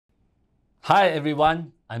Hi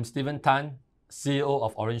everyone, I'm Stephen Tan, CEO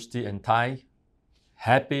of Orange Tea and Thai.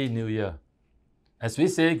 Happy New Year. As we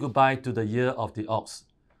say goodbye to the year of the ox,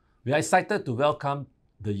 we are excited to welcome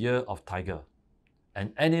the year of tiger,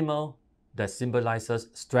 an animal that symbolizes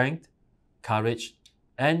strength, courage,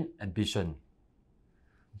 and ambition.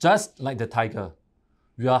 Just like the tiger,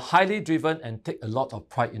 we are highly driven and take a lot of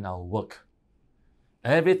pride in our work.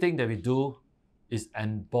 Everything that we do is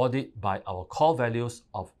embodied by our core values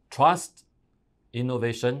of trust,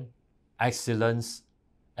 innovation, excellence,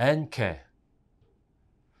 and care.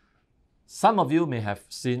 Some of you may have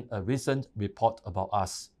seen a recent report about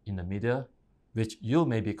us in the media, which you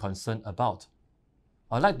may be concerned about.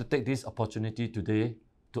 I'd like to take this opportunity today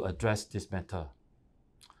to address this matter.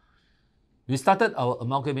 We started our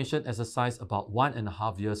amalgamation exercise about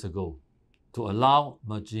 1.5 years ago to allow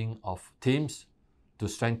merging of teams to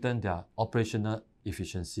strengthen their operational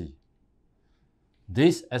efficiency.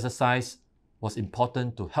 This exercise was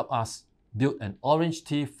important to help us build an Orange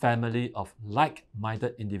Tea family of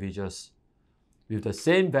like-minded individuals with the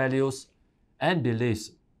same values and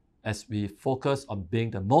beliefs as we focus on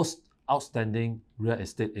being the most outstanding real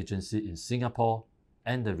estate agency in Singapore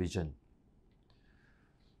and the region.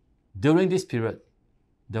 During this period,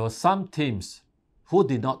 there were some teams who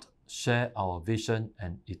did not share our vision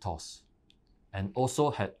and ethos, and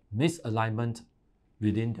also had misalignment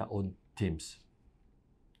within their own teams.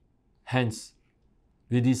 Hence,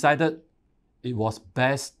 we decided it was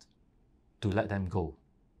best to let them go.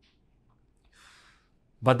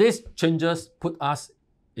 But these changes put us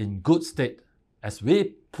in good state as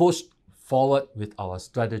we pushed forward with our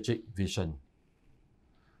strategic vision.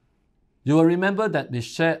 You will remember that we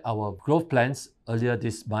shared our growth plans earlier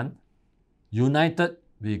this month. United,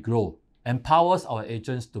 we grow, empowers our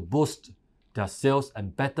agents to boost their sales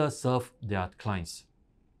and better serve their clients.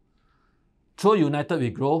 Through United, we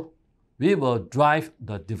grow, we will drive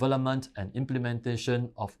the development and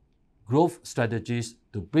implementation of growth strategies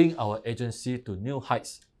to bring our agency to new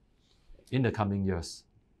heights in the coming years.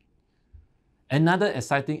 Another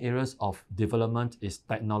exciting area of development is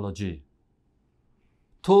technology.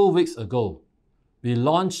 2 weeks ago, we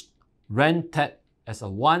launched RentTech as a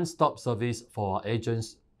one-stop service for our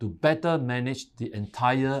agents to better manage the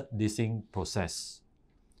entire leasing process.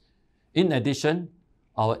 In addition,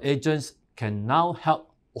 our agents can now help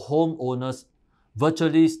homeowners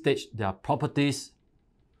virtually stage their properties,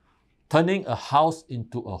 turning a house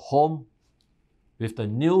into a home with the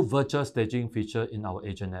new virtual staging feature in our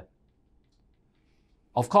agent app.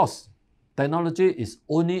 Of course, technology is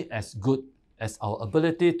only as good as our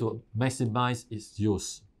ability to maximize its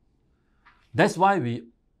use. That's why we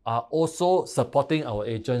are also supporting our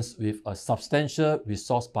agents with a substantial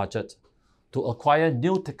resource budget to acquire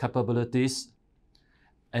new capabilities,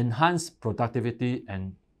 enhance productivity,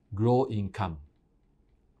 and grow income.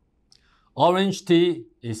 Orange Tea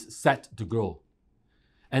is set to grow,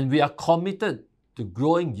 and we are committed to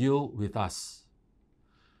growing you with us.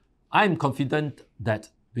 I am confident that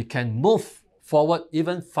we can move forward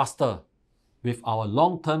even faster with our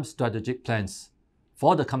long-term strategic plans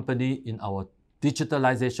for the company in our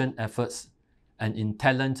digitalization efforts and in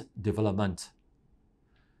talent development.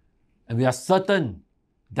 And we are certain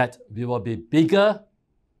that we will be bigger,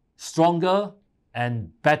 stronger,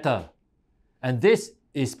 and better. And this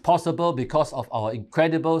is possible because of our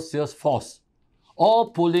incredible sales force, all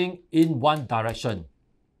pulling in one direction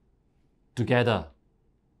together.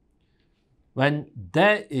 When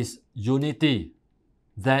there is unity,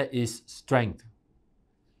 there is strength.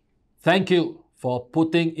 Thank you for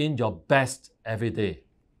putting in your best every day.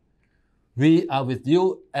 We are with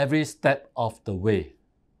you every step of the way.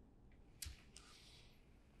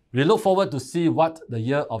 We look forward to see what the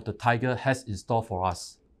year of the tiger has in store for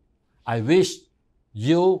us. I wish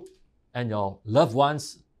you and your loved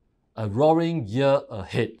ones a roaring year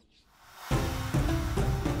ahead.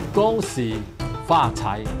 恭喜发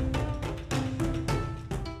财!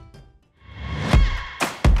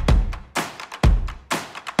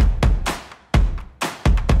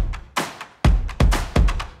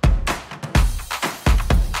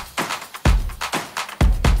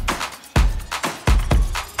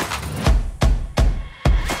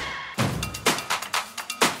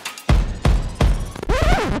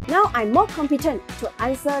 Now I'm more competent to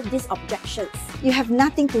answer these objections. You have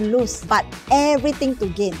nothing to lose but everything to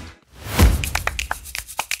gain.